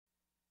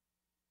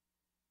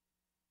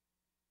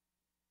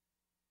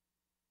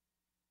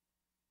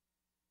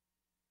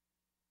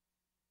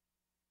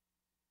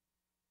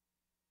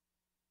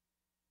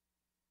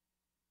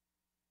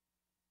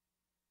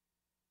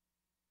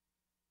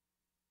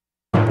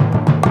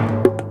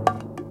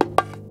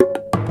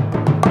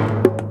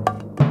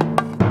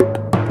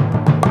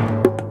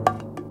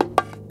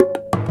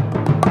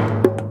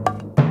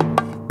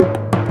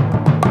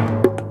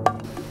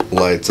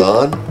Lights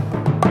on.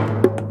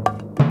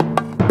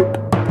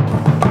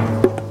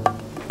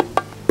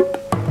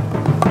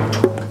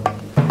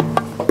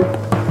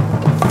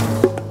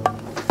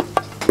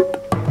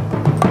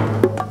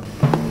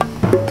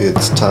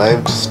 It's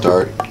time to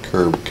start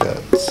Curb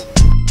Cuts.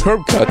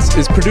 Curb Cuts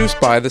is produced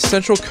by the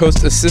Central Coast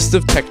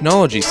Assistive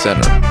Technology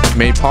Center,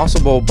 made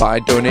possible by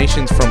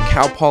donations from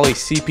Cal Poly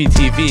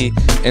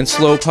CPTV and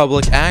Slow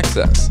Public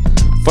Access,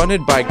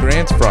 funded by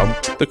grants from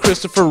the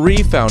Christopher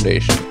Reeve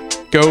Foundation,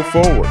 Go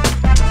Forward,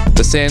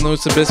 the San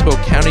Luis Obispo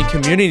County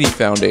Community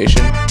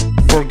Foundation,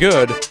 For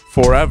Good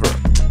Forever,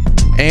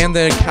 and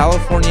the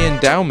California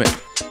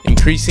Endowment,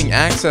 increasing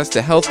access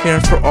to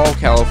healthcare for all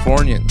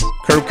Californians.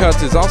 Curb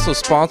Cuts is also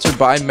sponsored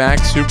by Mac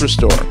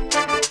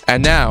Superstore.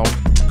 And now,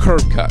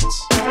 Curb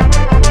Cuts.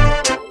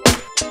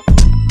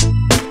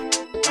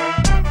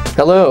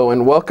 Hello,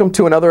 and welcome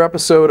to another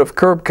episode of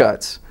Curb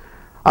Cuts.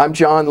 I'm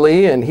John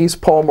Lee, and he's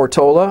Paul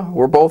Mortola.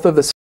 We're both of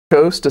the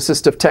Central Coast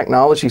Assistive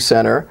Technology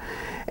Center,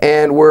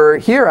 and we're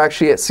here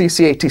actually at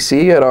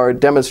CCATC at our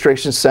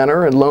demonstration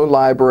center and loan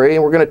library,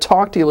 and we're going to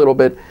talk to you a little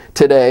bit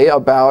today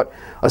about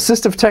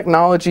assistive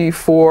technology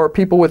for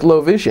people with low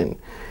vision.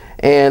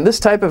 And this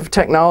type of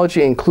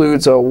technology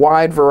includes a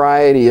wide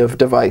variety of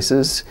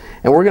devices,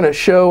 and we're going to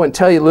show and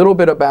tell you a little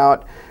bit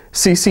about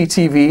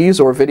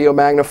CCTVs or video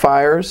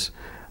magnifiers,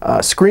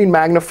 screen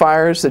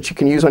magnifiers that you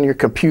can use on your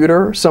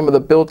computer, some of the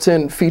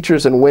built-in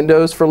features in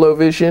Windows for low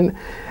vision,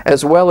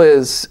 as well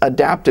as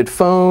adapted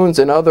phones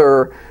and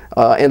other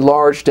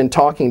enlarged and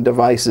talking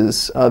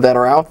devices that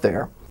are out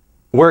there.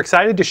 We're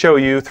excited to show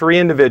you three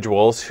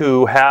individuals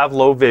who have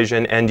low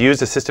vision and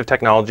use assistive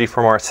technology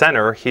from our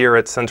center here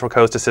at Central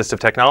Coast Assistive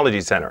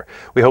Technology Center.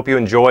 We hope you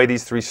enjoy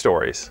these three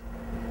stories.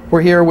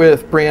 We're here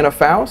with Brianna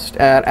Faust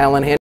at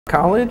Allen Hancock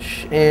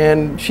College,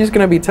 and she's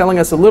going to be telling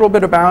us a little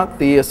bit about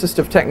the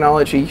assistive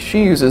technology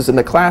she uses in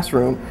the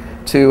classroom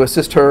to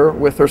assist her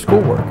with her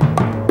schoolwork.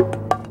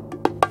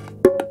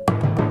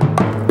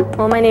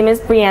 Well, my name is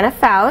Brianna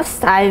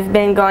Faust. I've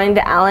been going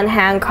to Allen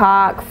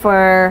Hancock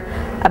for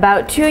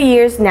about 2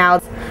 years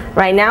now.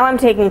 Right now I'm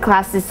taking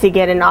classes to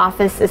get an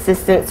office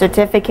assistant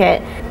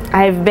certificate.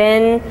 I've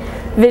been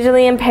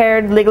visually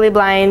impaired, legally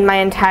blind my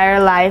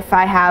entire life.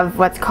 I have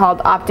what's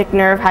called optic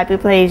nerve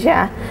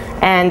hypoplasia,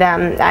 and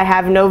I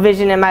have no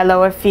vision in my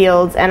lower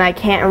fields, and I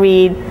can't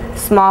read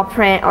small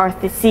print or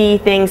see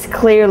things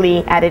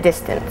clearly at a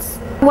distance.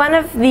 One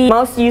of the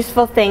most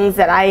useful things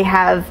that I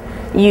have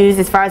used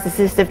as far as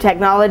assistive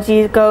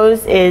technology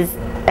goes is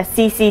a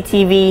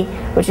CCTV,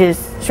 which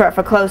is short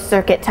for closed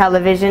circuit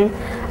television.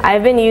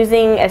 I've been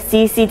using a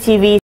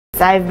CCTV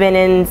since I've been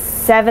in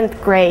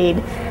 7th grade,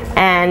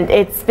 and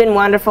it's been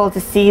wonderful to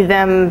see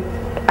them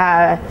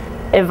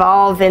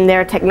evolve in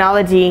their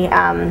technology.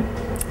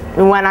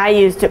 The one I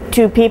used took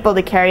 2 people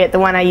to carry it. The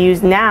one I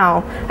use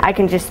now, I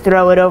can just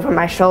throw it over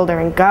my shoulder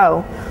and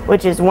go,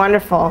 which is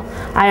wonderful.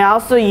 I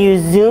also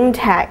use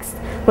ZoomText,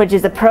 which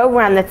is a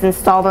program that's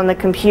installed on the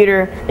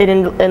computer. It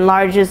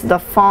enlarges the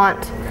font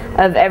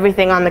of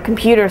everything on the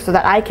computer so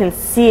that I can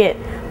see it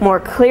more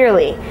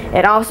clearly.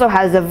 It also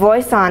has a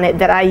voice on it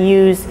that I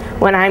use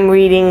when I'm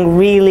reading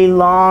really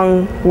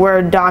long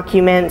Word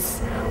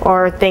documents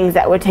or things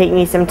that would take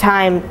me some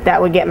time that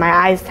would get my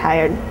eyes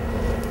tired.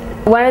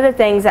 One of the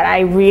things that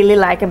I really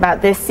like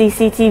about this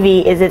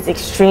CCTV is it's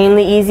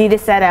extremely easy to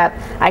set up.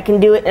 I can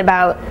do it in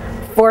about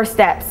 4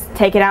 steps.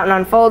 Take it out and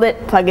unfold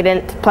it, plug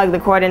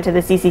the cord into the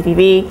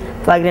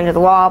CCTV, plug it into the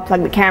wall,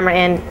 plug the camera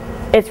in,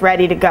 it's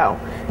ready to go.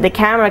 The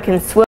camera can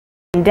swivel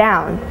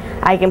down.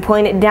 I can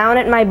point it down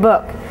at my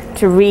book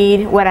to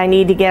read what I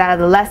need to get out of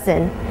the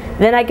lesson.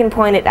 Then I can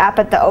point it up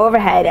at the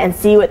overhead and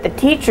see what the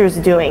teacher's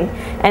doing.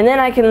 And then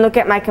I can look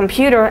at my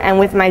computer, and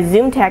with my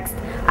ZoomText,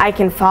 I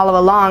can follow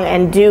along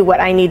and do what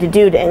I need to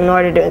do in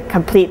order to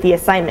complete the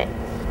assignment.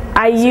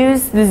 I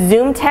use the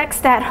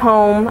ZoomText at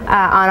home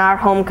on our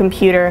home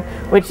computer,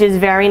 which is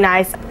very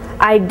nice.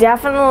 I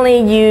definitely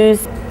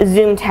use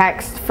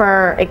ZoomText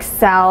for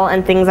Excel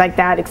and things like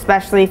that,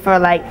 especially for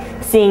like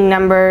seeing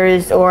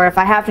numbers or if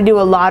I have to do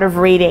a lot of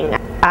reading.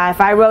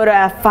 If I wrote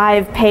a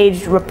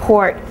 5-page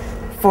report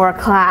for a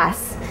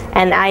class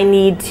and I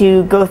need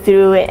to go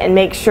through it and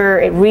make sure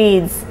it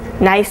reads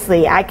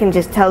nicely, I can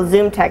just tell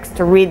ZoomText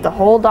to read the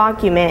whole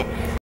document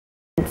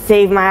and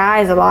save my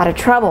eyes a lot of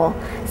trouble.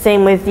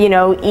 Same with,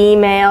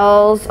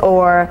 emails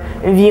or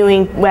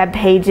viewing web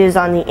pages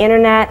on the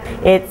internet.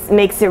 It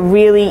makes it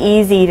really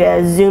easy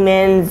to zoom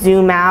in,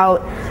 zoom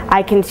out.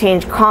 I can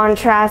change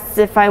contrasts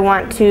if I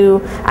want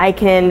to. I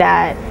can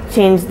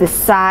change the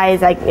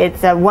size.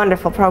 It's a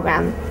wonderful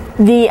program.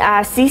 The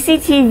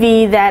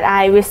CCTV that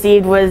I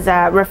received was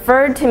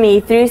referred to me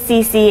through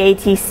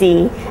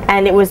CCATC,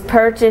 and it was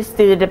purchased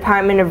through the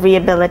Department of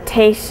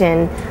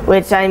Rehabilitation,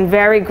 which I'm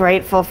very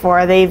grateful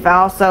for. They've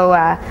also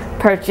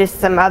purchased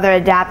some other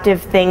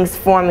adaptive things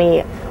for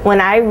me.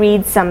 When I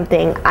read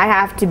something, I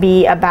have to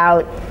be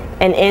about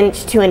an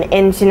inch to an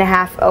inch and a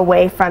half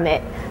away from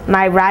it.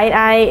 My right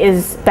eye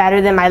is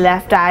better than my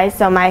left eye,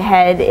 so my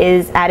head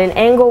is at an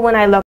angle when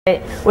I look at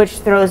it, which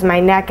throws my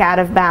neck out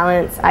of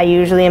balance. I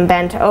usually am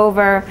bent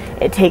over.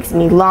 It takes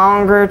me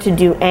longer to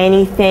do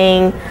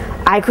anything.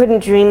 I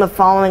couldn't dream of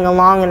following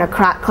along in a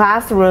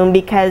classroom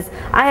because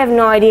I have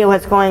no idea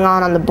what's going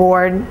on the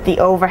board, the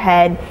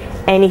overhead,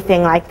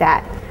 anything like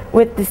that.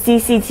 With the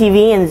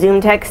CCTV and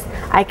ZoomText,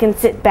 I can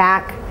sit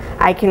back,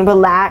 I can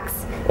relax.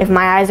 If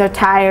my eyes are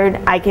tired,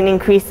 I can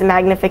increase the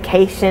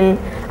magnification.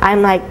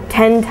 I'm like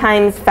 10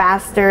 times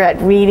faster at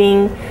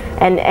reading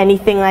and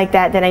anything like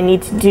that I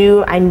need to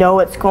do. I know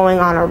what's going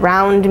on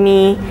around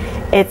me.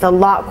 It's a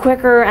lot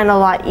quicker and a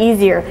lot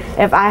easier.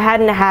 If I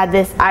hadn't had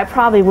this, I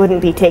probably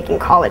wouldn't be taking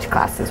college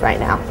classes right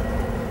now.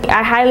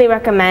 I highly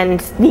recommend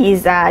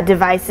these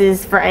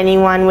devices for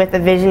anyone with a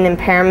vision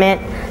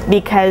impairment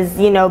because,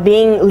 you know,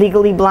 being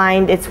legally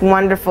blind, it's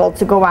wonderful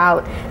to go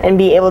out and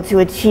be able to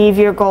achieve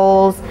your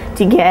goals,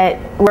 to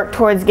work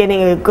towards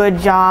getting a good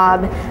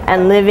job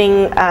and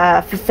living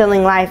a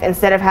fulfilling life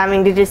instead of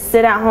having to just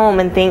sit at home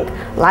and think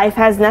life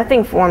has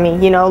nothing for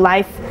me. You know,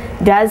 life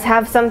does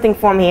have something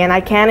for me and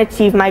I can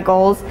achieve my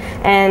goals,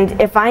 and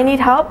if I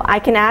need help, I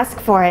can ask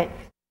for it.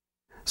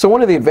 So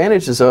one of the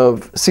advantages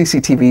of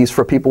CCTVs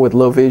for people with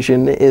low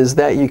vision is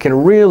that you can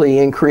really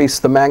increase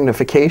the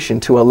magnification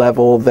to a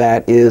level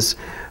that is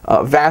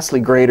vastly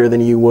greater than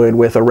you would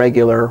with a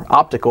regular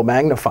optical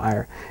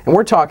magnifier. And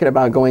we're talking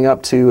about going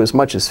up to as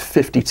much as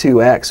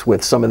 52x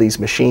with some of these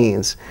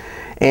machines.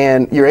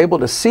 And you're able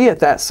to see at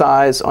that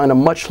size on a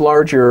much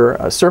larger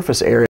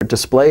surface area,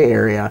 display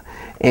area,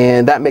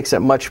 and that makes it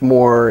much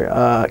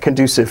more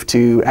conducive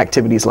to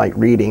activities like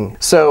reading.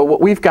 So what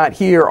we've got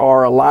here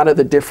are a lot of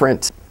the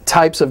different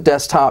types of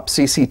desktop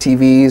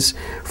CCTVs,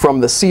 from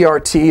the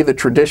CRT, the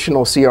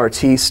traditional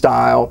CRT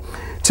style,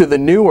 to the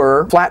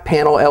newer flat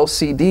panel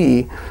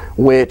LCD,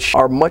 which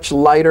are much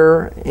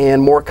lighter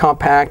and more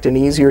compact and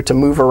easier to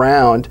move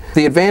around.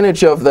 The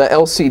advantage of the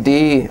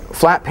LCD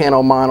flat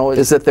panel model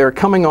is that they're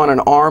coming on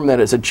an arm that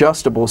is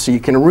adjustable, so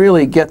you can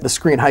really get the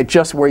screen height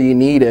just where you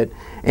need it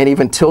and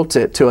even tilt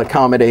it to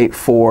accommodate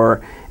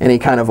for any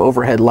kind of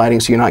overhead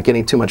lighting so you're not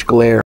getting too much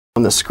glare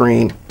on the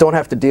screen. Don't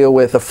have to deal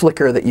with the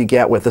flicker that you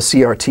get with the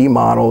CRT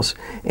models,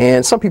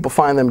 and some people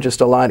find them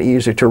just a lot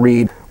easier to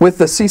read. With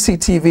the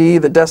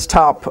CCTV, the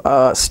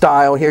desktop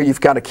style here, you've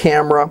got a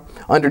camera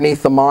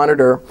underneath the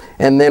monitor,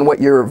 and then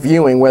what you're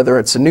viewing, whether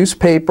it's a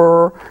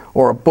newspaper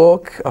or a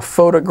book, a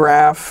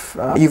photograph,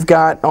 you've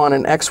got on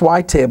an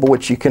XY table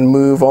which you can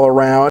move all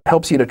around. It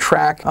helps you to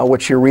track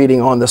what you're reading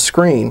on the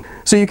screen.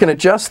 So you can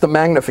adjust the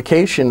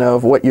magnification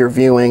of what you're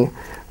viewing,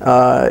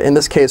 in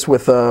this case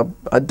with a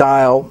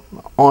dial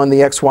on the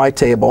XY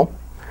table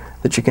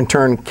that you can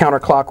turn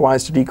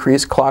counterclockwise to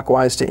decrease,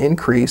 clockwise to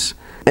increase.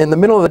 In the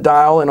middle of the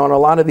dial, and on a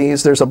lot of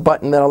these, there's a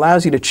button that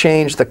allows you to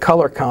change the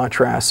color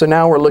contrast. So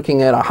now we're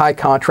looking at a high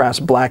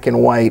contrast black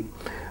and white,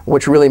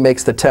 which really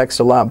makes the text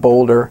a lot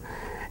bolder.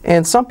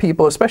 And some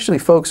people, especially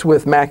folks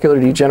with macular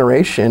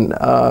degeneration,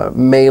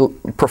 may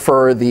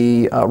prefer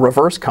the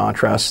reverse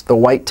contrast, the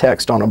white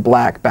text on a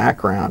black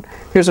background.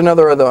 Here's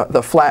another of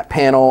the flat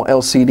panel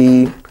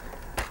LCD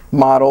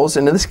models,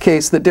 and in this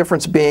case the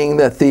difference being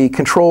that the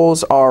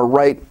controls are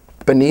right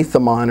beneath the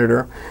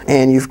monitor,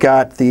 and you've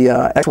got the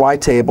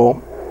XY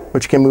table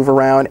which can move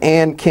around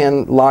and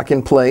can lock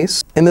in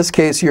place. In this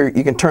case you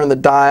can turn the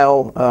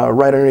dial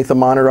right underneath the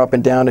monitor up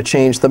and down to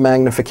change the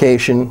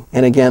magnification,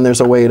 and again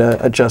there's a way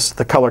to adjust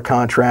the color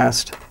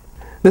contrast.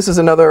 This is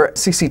another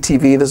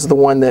CCTV. This is the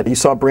one that you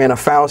saw Brianna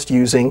Faust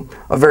using,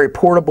 a very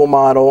portable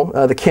model.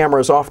 The camera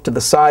is off to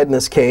the side in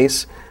this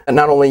case. And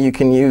not only you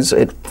can use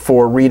it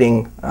for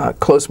reading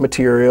close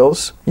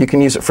materials, you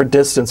can use it for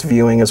distance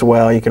viewing as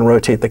well. You can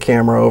rotate the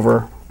camera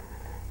over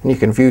and you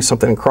can view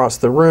something across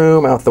the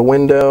room, out the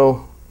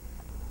window.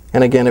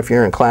 And again, if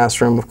you're in a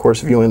classroom, of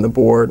course, viewing the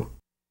board.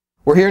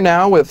 We're here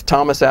now with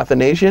Thomas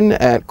Athanasian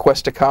at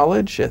Cuesta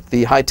College at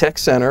the High Tech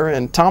Center,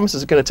 and Thomas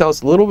is going to tell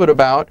us a little bit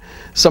about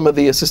some of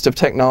the assistive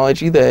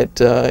technology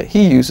that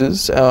he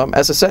uses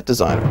as a set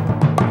designer.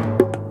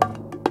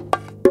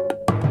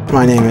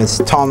 My name is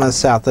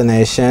Thomas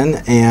Athanasian,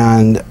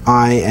 and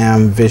I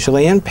am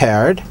visually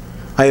impaired.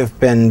 I have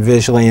been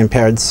visually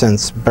impaired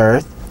since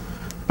birth,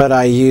 but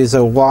I use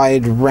a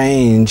wide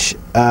range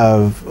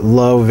of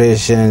low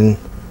vision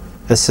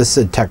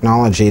assisted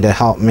technology to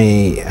help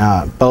me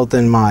both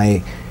in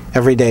my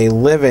everyday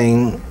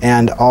living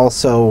and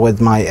also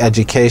with my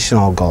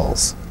educational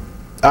goals.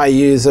 I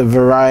use a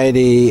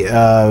variety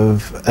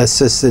of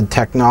assisted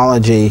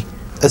technology,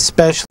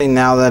 especially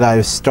now that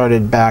I've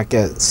started back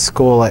at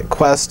school at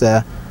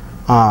Cuesta.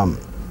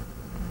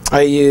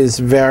 I use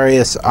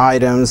various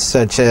items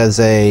such as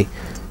a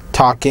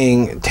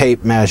talking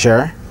tape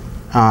measure,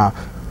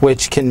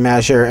 which can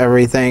measure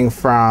everything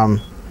from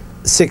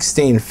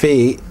 16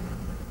 feet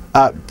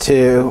up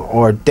to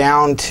or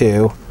down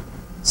to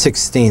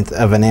 1/16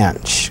 of an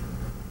inch.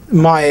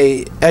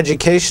 My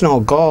educational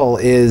goal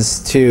is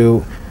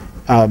to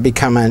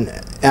become an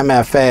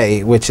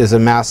MFA, which is a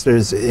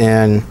master's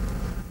in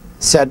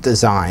set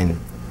design.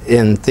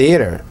 in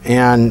theater.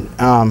 And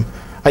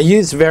I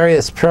use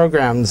various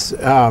programs.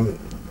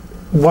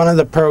 One of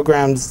the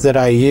programs that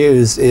I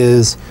use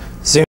is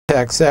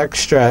ZoomText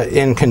Extra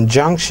in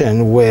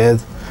conjunction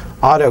with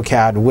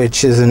AutoCAD,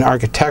 which is an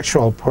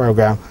architectural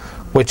program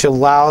which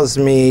allows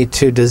me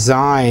to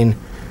design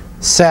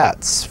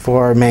sets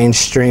for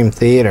mainstream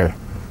theater.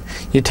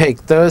 You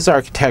take those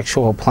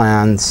architectural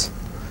plans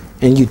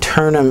and you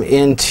turn them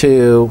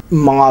into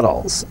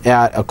models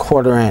at a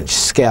 1/4-inch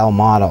scale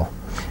model.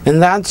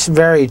 And that's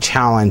very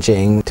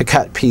challenging to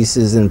cut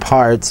pieces and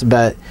parts,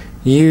 but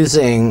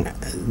using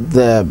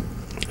the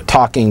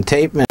talking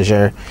tape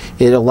measure,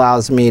 it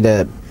allows me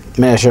to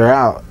measure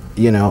out,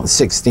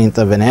 1/16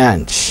 of an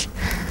inch.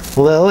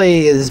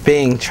 Lily is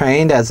being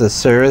trained as a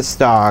service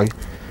dog,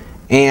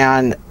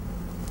 and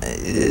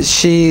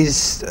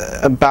she's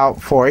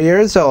about 4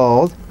 years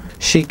old.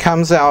 She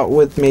comes out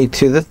with me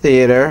to the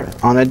theater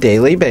on a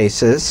daily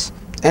basis,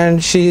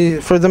 and she,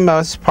 for the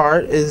most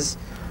part, is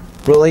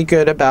really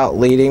good about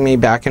leading me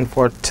back and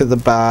forth to the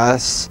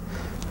bus.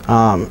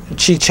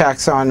 She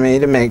checks on me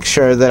to make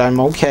sure that I'm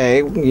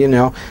okay,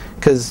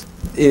 because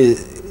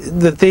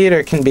the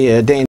theater can be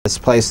a dangerous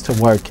place to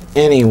work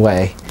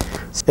anyway.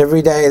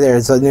 Every day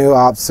there's a new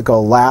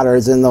obstacle,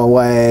 ladders in the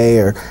way,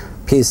 or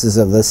pieces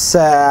of the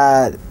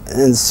set,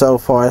 and so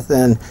forth.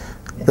 And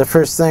the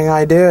first thing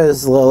I do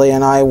is Lily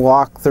and I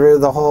walk through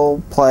the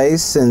whole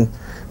place, and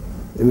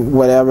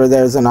whatever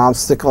there's an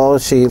obstacle,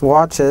 she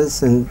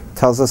watches and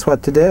tells us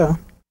what to do.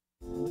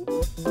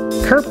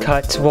 Curb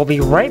Cuts will be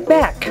right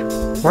back,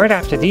 right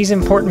after these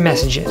important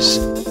messages.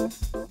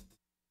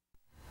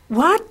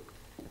 What?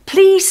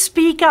 Please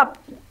speak up.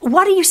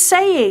 What are you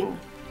saying?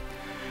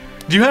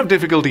 Do you have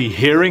difficulty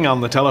hearing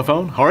on the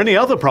telephone or any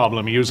other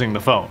problem using the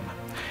phone?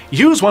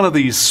 Use one of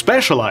these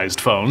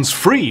specialized phones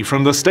free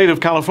from the state of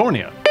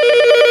California.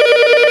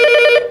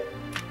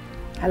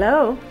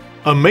 Hello?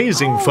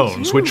 Amazing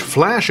phones which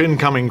flash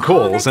incoming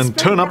calls and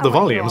turn up the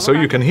volume so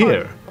you can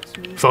hear.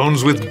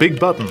 Phones with big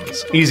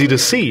buttons, easy to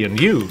see and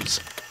use.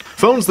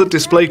 Phones that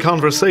display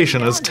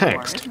conversation as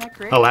text,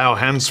 allow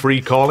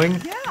hands-free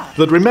calling,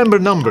 that remember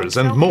numbers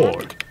and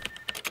more.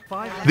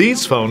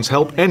 These phones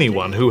help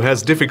anyone who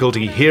has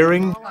difficulty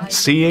hearing,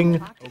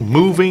 seeing,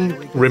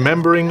 moving,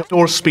 remembering,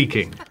 or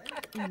speaking.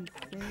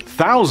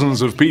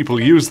 Thousands of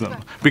people use them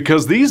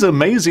because these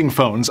amazing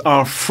phones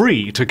are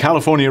free to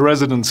California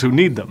residents who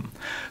need them.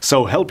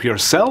 So help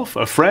yourself,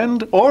 a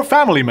friend, or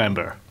family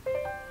member.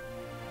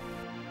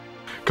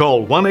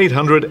 Call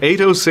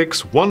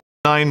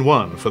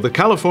 1-800-806-191 for the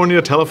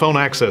California Telephone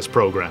Access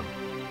Program.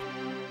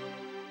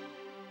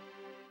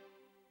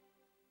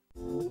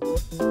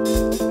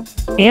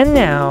 And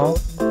now,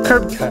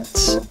 Curb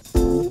Cuts.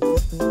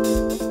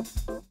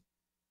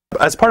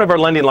 As part of our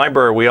lending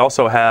library, we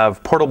also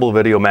have portable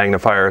video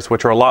magnifiers,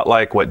 which are a lot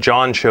like what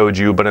John showed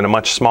you, but in a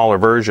much smaller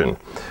version.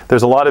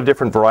 There's a lot of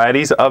different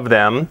varieties of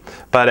them,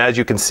 but as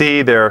you can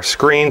see, their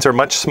screens are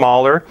much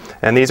smaller,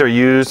 and these are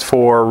used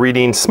for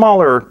reading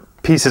smaller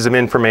pieces of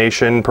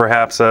information,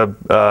 perhaps a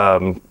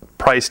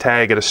price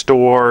tag at a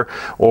store,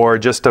 or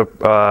just a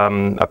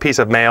piece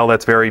of mail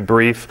that's very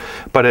brief,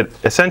 but it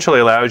essentially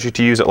allows you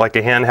to use it like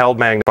a handheld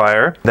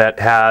magnifier that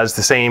has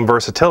the same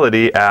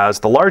versatility as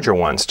the larger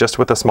ones, just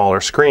with a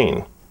smaller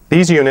screen.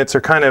 These units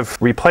are kind of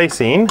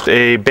replacing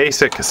a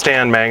basic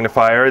stand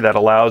magnifier that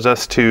allows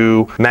us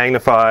to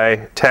magnify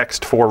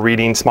text for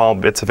reading small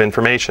bits of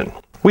information.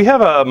 We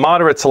have a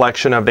moderate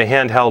selection of the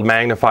handheld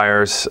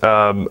magnifiers.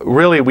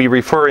 Really, we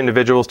refer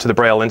individuals to the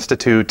Braille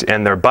Institute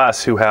and their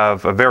bus, who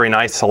have a very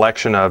nice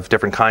selection of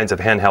different kinds of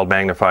handheld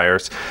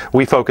magnifiers.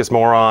 We focus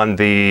more on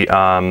the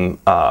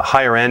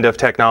higher end of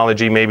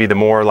technology, maybe the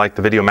more like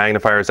the video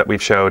magnifiers that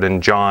we've showed,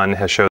 and John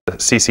has showed the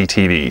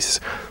CCTVs.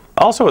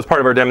 Also, as part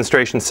of our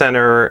demonstration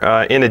center,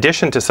 in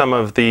addition to some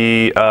of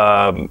the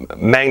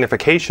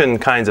magnification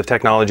kinds of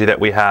technology that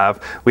we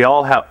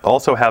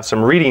also have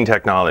some reading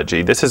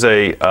technology. This is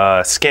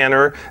a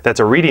scanner that's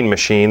a reading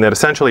machine that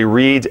essentially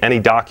reads any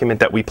document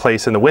that we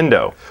place in the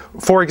window.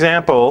 For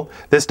example,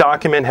 this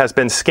document has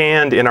been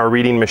scanned in our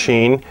reading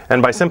machine,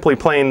 and by simply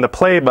playing the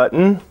play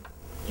button,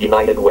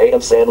 United Way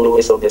of San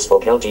Luis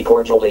Obispo County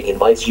cordially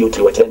invites you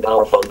to attend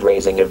our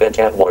fundraising event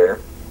at where?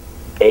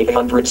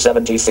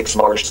 876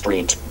 Marsh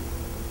Street,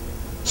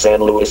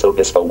 San Luis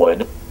Obispo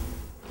Wood.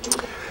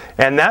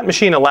 And that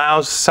machine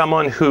allows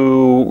someone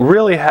who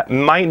really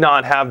might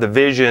not have the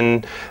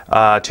vision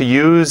to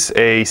use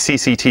a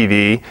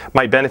CCTV,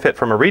 might benefit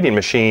from a reading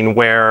machine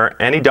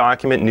where any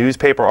document,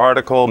 newspaper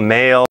article,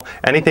 mail,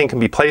 anything can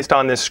be placed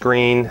on this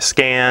screen,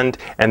 scanned,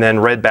 and then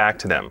read back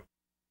to them.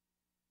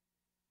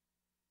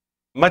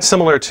 Much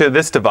similar to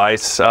this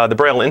device, the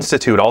Braille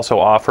Institute also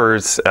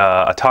offers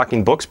a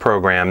Talking Books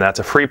program. That's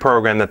a free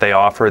program that they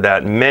offer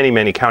that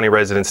many county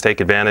residents take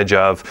advantage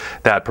of,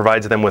 that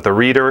provides them with a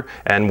reader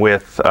and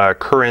with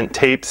current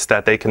tapes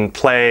that they can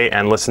play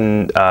and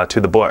listen to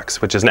the books,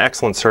 which is an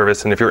excellent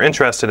service. And if you're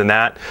interested in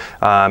that,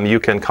 you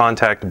can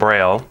contact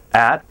Braille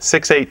at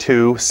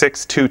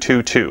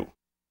 682-6222.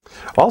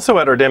 Also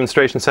at our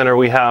demonstration center,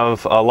 we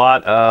have a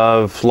lot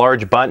of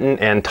large button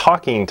and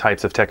talking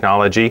types of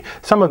technology,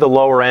 some of the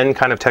lower end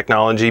kind of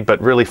technology,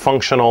 but really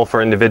functional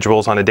for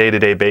individuals on a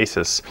day-to-day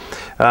basis.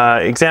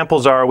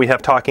 Examples are, we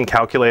have talking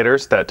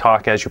calculators that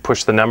talk as you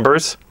push the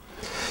numbers.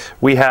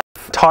 We have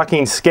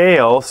talking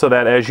scale, so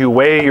that as you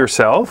weigh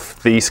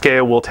yourself, the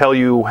scale will tell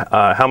you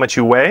how much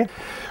you weigh.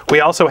 We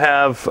also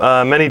have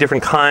many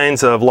different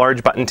kinds of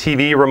large button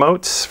TV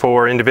remotes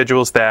for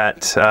individuals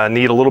that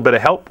need a little bit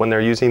of help when they're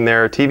using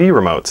their TV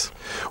remotes.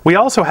 We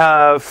also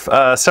have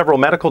several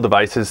medical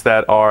devices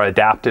that are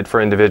adapted for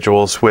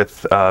individuals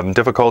with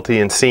difficulty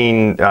in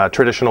seeing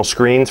traditional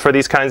screens for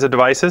these kinds of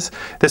devices.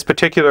 This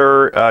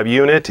particular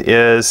unit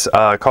is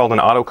called an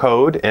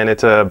autocode, and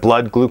it's a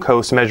blood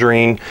glucose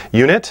measuring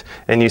unit,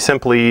 and you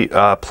simply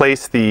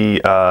place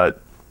the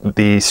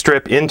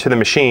strip into the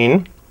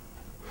machine,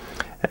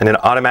 and it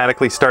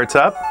automatically starts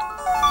up.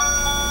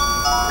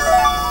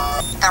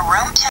 The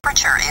room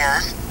temperature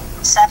is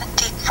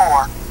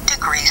 74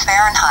 degrees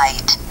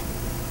Fahrenheit.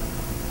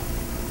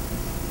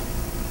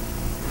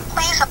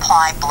 Please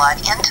apply blood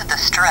into the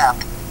strip.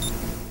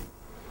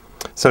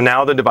 So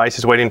now the device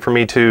is waiting for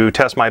me to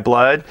test my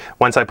blood.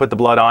 Once I put the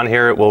blood on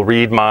here, it will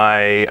read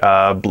my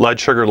blood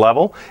sugar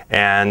level,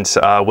 and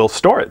we'll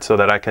store it so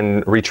that I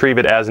can retrieve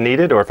it as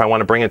needed, or if I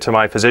want to bring it to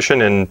my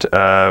physician and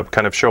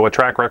kind of show a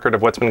track record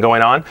of what's been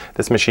going on,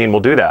 this machine will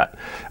do that.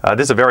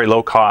 This is a very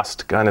low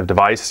cost kind of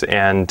device,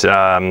 and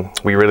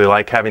we really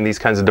like having these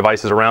kinds of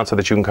devices around so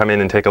that you can come in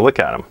and take a look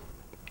at them.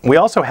 We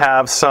also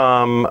have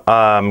some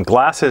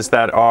glasses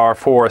that are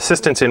for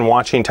assistance in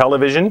watching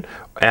television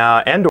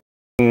and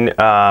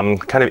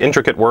kind of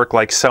intricate work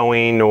like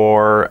sewing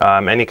or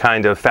any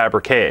kind of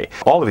fabrique.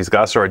 All of these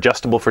glasses are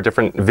adjustable for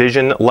different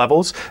vision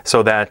levels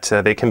so that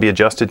they can be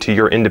adjusted to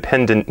your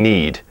independent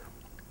need.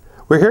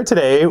 We're here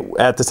today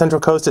at the Central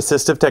Coast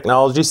Assistive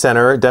Technology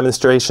Center,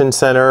 Demonstration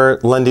Center,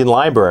 Lending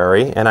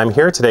Library, and I'm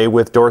here today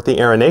with Dorothy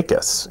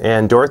Erinakes.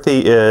 And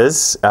Dorothy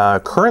is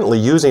currently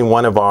using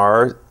one of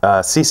our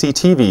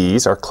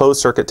CCTVs, our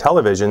closed-circuit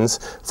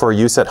televisions, for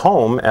use at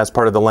home as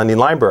part of the Lending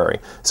Library.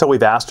 So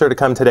we've asked her to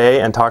come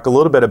today and talk a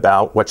little bit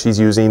about what she's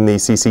using the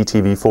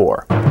CCTV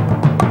for.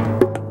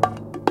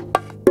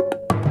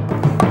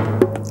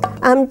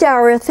 I'm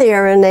Dorothy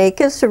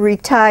Erinakes, a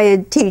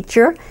retired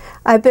teacher.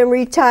 I've been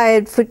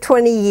retired for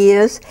 20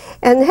 years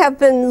and have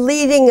been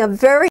leading a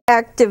very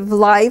active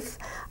life.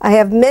 I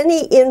have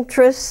many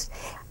interests.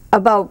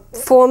 About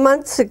 4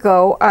 months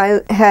ago,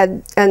 I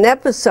had an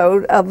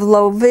episode of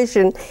low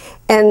vision,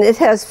 and it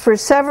has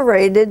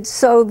perseverated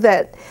so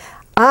that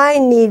I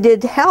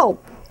needed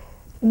help.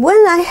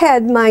 When I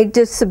had my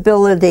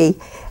disability,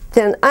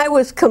 then I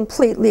was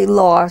completely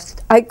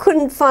lost. I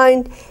couldn't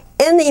find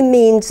any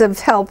means of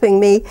helping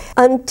me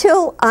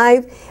until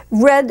I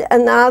read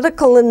an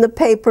article in the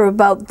paper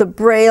about the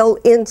Braille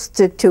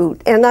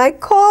Institute, and I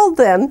called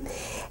them,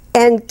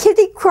 and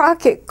Kitty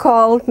Crockett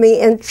called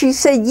me, and she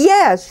said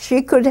yes,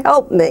 she could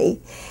help me.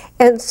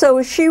 And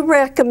so she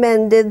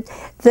recommended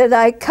that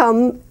I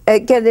come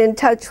get in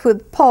touch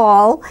with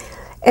Paul,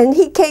 and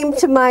he came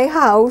to my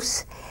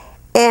house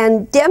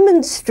and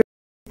demonstrated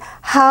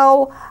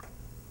how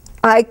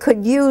I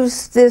could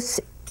use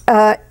this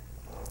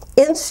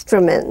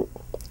instrument,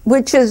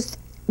 which is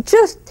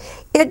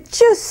it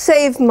just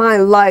saved my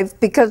life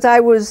because I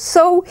was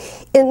so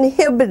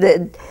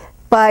inhibited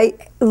by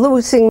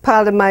losing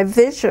part of my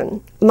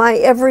vision. My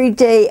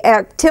everyday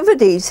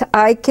activities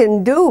I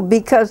can do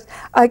because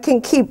I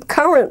can keep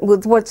current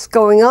with what's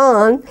going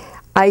on.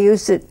 I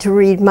use it to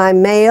read my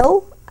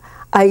mail.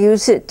 I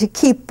use it to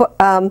keep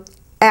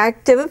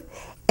active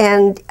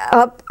and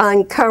up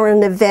on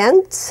current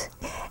events.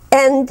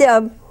 And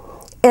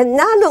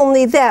not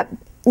only that,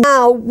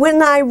 now,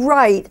 when I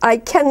write, I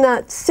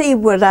cannot see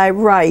what I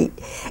write.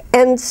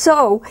 And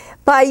so,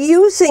 by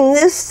using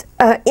this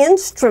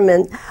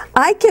instrument,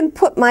 I can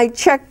put my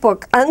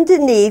checkbook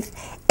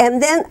underneath,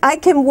 and then I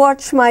can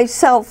watch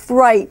myself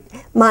write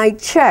my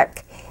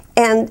check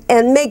and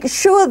make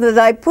sure that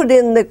I put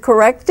in the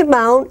correct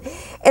amount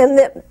and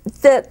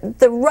that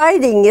the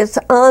writing is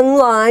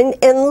online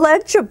and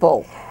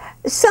legible.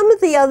 Some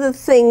of the other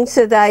things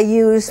that I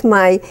use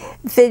my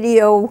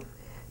video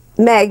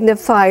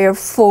magnifier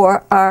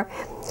for are,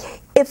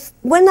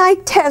 when I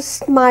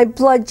test my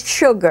blood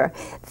sugar,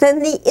 then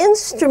the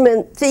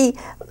instrument, the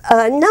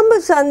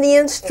numbers on the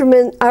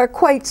instrument are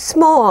quite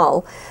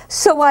small.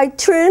 So I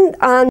turn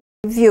on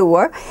my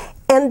viewer,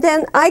 and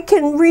then I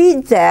can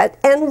read that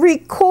and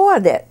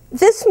record it.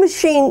 This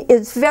machine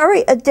is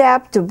very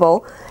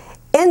adaptable,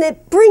 and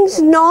it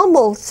brings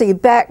normalcy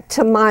back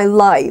to my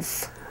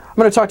life. I'm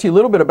going to talk to you a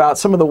little bit about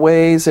some of the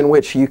ways in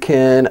which you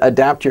can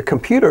adapt your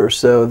computer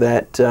so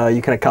that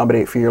you can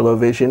accommodate for your low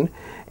vision.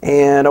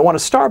 And I want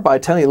to start by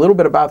telling you a little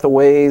bit about the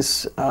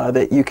ways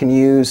that you can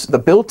use the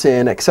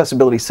built-in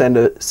accessibility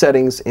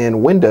settings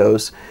in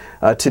Windows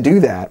to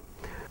do that.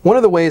 One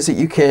of the ways that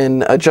you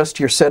can adjust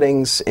your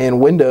settings in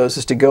Windows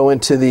is to go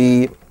into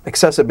the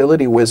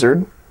accessibility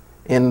wizard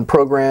in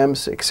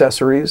Programs,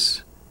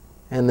 Accessories,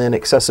 and then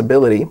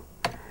Accessibility.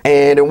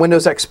 And in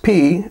Windows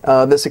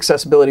XP, this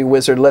accessibility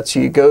wizard lets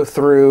you go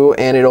through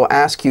and it'll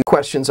ask you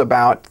questions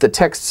about the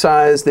text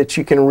size that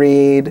you can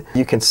read.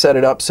 You can set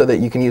it up so that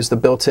you can use the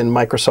built-in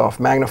Microsoft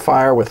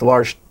magnifier with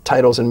large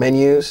titles and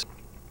menus.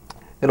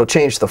 It'll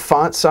change the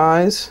font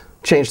size,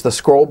 change the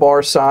scroll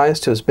bar size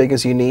to as big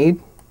as you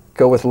need,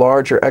 go with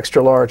large or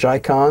extra large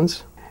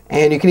icons.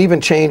 And you can even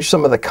change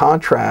some of the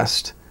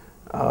contrast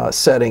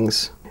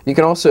settings. You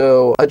can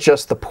also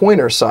adjust the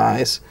pointer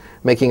size,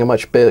 making it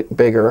much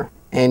bigger.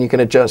 And you can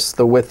adjust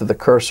the width of the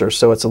cursor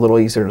so it's a little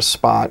easier to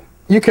spot.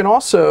 You can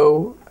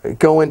also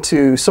go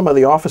into some of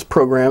the Office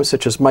programs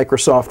such as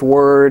Microsoft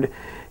Word,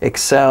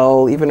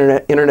 Excel, even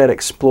Internet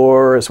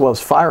Explorer, as well as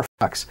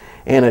Firefox,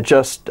 and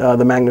adjust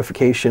the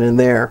magnification in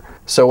there.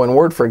 So in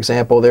Word, for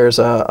example, there's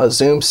a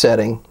zoom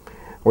setting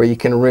where you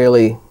can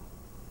really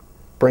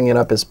bring it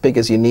up as big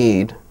as you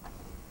need.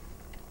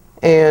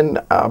 And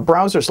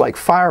browsers like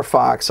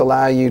Firefox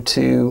allow you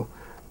to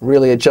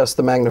really adjust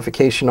the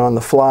magnification on the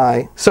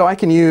fly. So I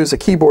can use a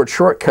keyboard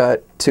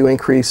shortcut to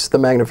increase the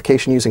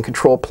magnification using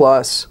Control+,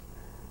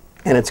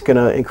 and it's going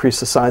to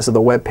increase the size of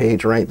the web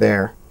page right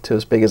there to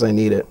as big as I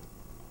need it.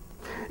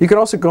 You can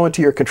also go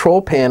into your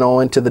control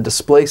panel, into the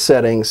display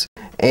settings,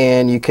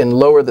 and you can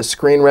lower the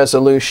screen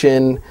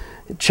resolution,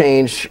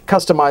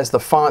 customize the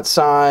font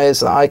size,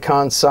 the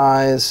icon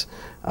size,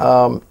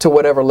 to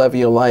whatever level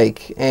you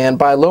like. And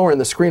by lowering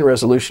the screen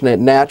resolution, it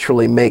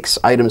naturally makes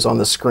items on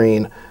the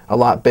screen a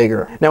lot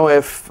bigger. Now,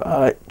 if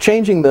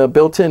changing the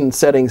built-in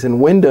settings in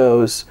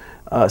Windows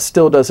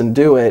still doesn't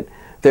do it,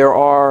 there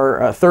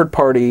are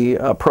third-party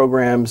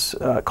programs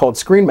called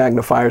screen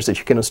magnifiers that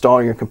you can install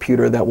on your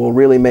computer that will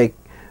really make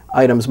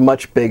items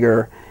much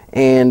bigger,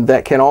 and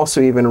that can also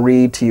even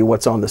read to you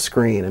what's on the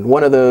screen. And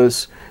one of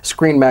those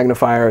screen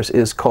magnifiers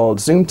is called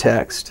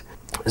ZoomText.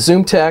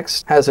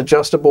 ZoomText has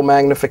adjustable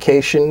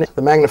magnification.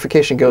 The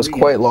magnification goes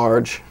quite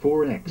large.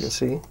 4x, you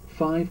see?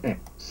 5x,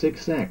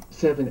 6x,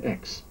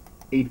 7x,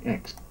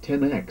 8x,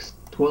 10x,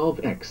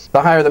 12x.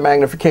 The higher the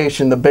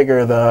magnification, the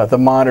bigger the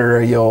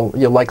monitor you'll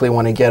likely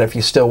want to get if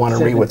you still want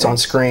to read what's on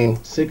screen.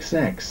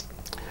 6x.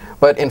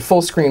 But in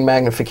full screen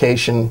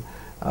magnification,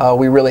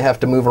 we really have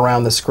to move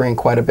around the screen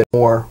quite a bit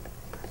more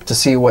to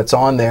see what's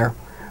on there.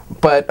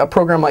 But a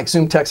program like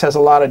ZoomText has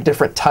a lot of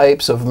different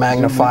types of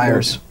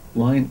magnifiers.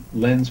 Line,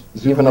 lens,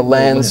 even a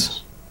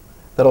lens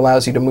that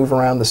allows you to move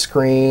around the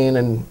screen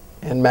and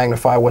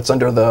magnify what's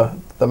under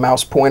the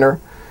mouse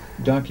pointer.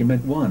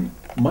 Document 1,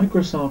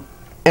 Microsoft.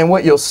 And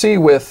what you'll see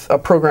with a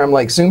program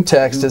like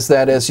ZoomText is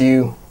that as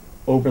you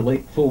overlay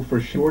full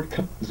for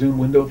shortcut, zoom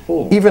window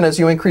full. Even as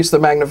you increase the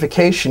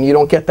magnification, you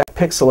don't get that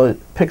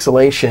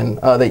pixelation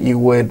that you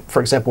would,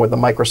 for example, with the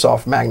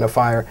Microsoft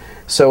magnifier.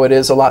 So it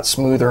is a lot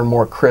smoother and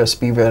more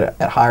crisp even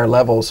at higher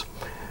levels.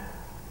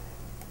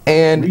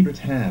 And Reader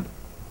tab.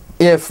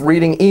 If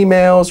reading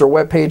emails or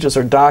web pages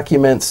or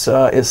documents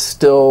is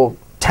still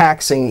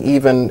taxing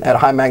even at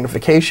high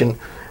magnification,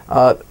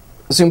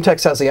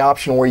 ZoomText has the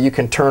option where you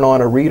can turn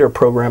on a reader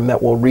program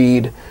that will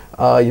read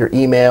your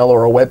email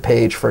or a web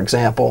page, for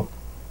example.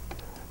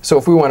 So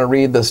if we want to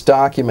read this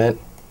document,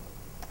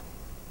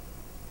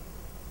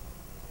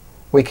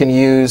 we can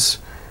use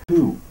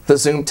the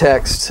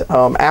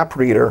ZoomText app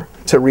reader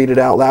to read it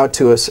out loud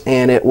to us,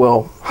 and it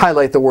will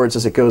highlight the words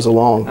as it goes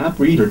along. App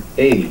reader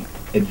A,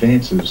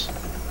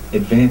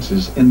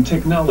 Advances in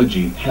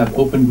technology have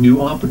opened new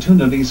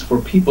opportunities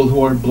for people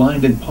who are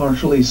blind and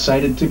partially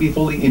sighted to be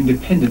fully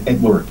independent at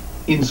work,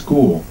 in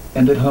school,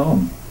 and at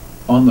home.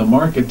 On the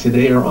market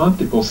today are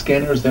optical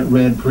scanners that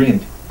read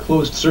print,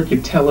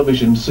 closed-circuit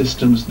television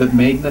systems that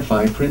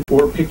magnify print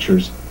or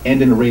pictures,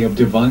 and an array of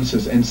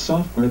devices and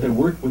software that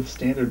work with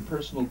standard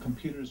personal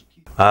computers.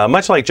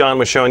 Much like John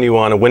was showing you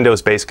on a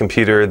Windows-based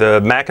computer,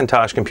 the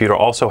Macintosh computer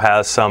also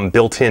has some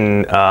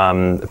built-in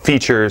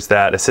features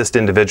that assist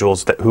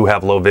individuals who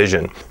have low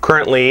vision.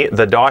 Currently,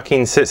 the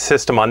docking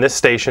system on this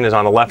station is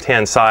on the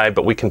left-hand side,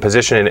 but we can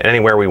position it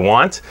anywhere we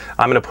want.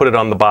 I'm going to put it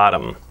on the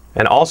bottom.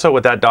 And also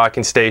with that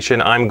docking station,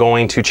 I'm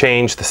going to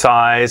change the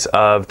size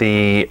of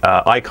the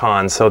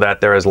icons so that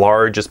they're as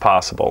large as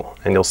possible.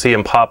 And you'll see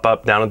them pop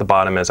up down at the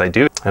bottom as I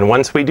do. And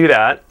once we do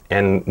that,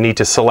 and need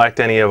to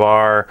select any of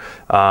our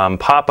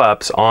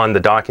pop-ups on the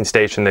docking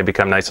station, they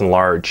become nice and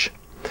large.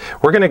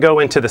 We're going to go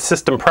into the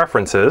system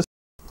preferences.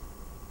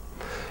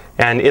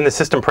 And in the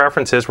system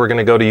preferences, we're going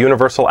to go to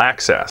Universal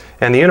Access.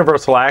 And the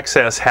Universal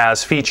Access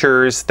has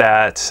features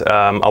that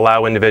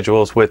allow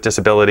individuals with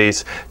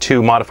disabilities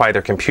to modify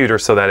their computer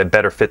so that it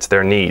better fits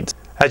their needs.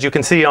 As you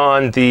can see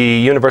on the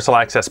Universal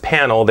Access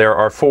panel, there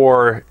are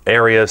 4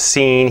 areas: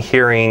 seeing,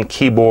 hearing,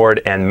 keyboard,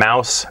 and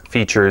mouse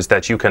features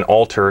that you can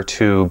alter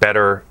to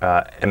better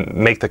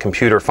make the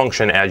computer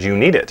function as you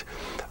need it.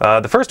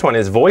 The first one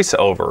is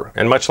voiceover,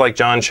 and much like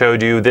John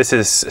showed you, this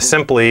is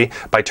simply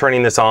by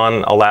turning this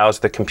on allows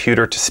the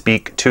computer to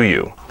speak to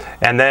you.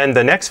 And then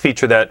the next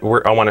feature that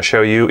I want to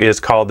show you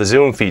is called the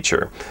zoom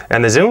feature.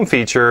 And the zoom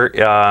feature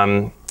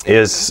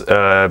is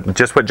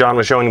just what John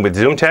was showing with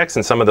ZoomText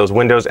and some of those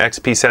Windows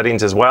XP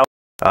settings as well.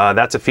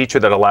 That's a feature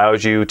that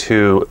allows you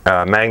to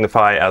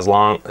magnify as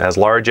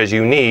large as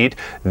you need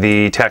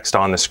the text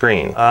on the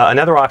screen.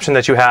 Another option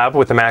that you have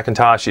with the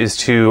Macintosh is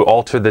to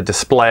alter the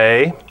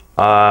display.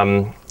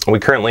 We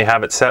currently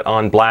have it set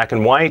on black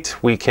and white.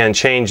 We can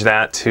change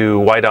that to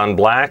white on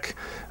black,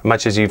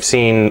 much as you've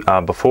seen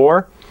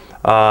before.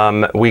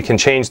 We can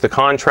change the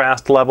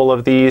contrast level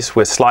of these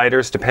with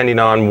sliders depending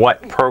on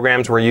what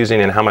programs we're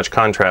using and how much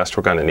contrast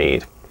we're going to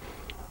need.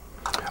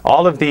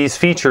 All of these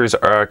features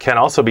can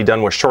also be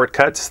done with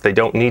shortcuts. They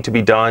don't need to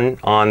be done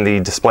on the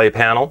display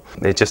panel.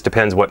 It just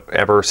depends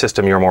whatever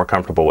system you're more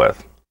comfortable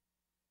with.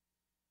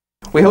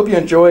 We hope you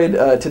enjoyed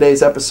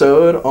today's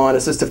episode on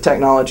assistive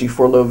technology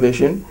for low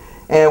vision.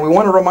 And we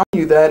want to remind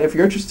you that if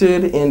you're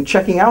interested in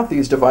checking out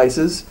these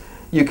devices,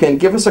 you can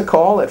give us a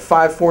call at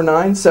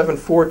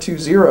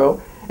 549-7420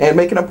 and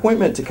make an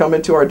appointment to come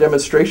into our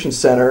demonstration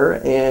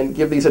center and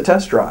give these a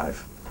test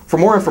drive. For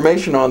more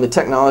information on the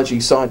technology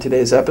you saw in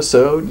today's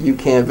episode, you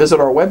can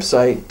visit our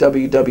website,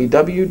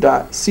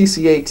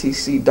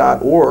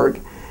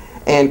 www.ccatc.org,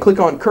 and click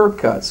on Curb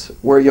Cuts,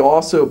 where you'll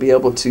also be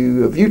able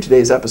to view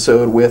today's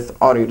episode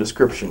with audio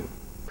description.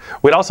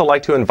 We'd also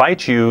like to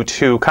invite you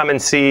to come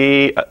and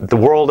see the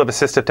World of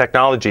Assistive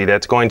Technology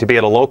that's going to be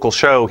at a local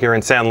show here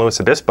in San Luis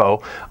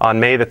Obispo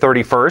on May the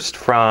 31st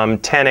from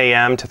 10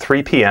 a.m. to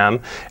 3 p.m.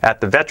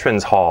 at the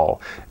Veterans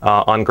Hall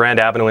on Grand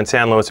Avenue in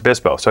San Luis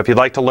Obispo. So if you'd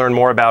like to learn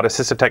more about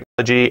assistive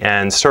technology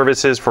and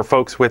services for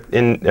folks with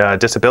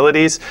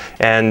disabilities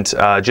and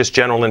just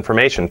general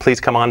information,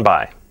 please come on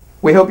by.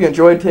 We hope you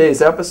enjoyed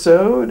today's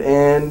episode,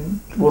 and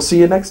we'll see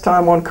you next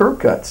time on Curb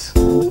Cuts.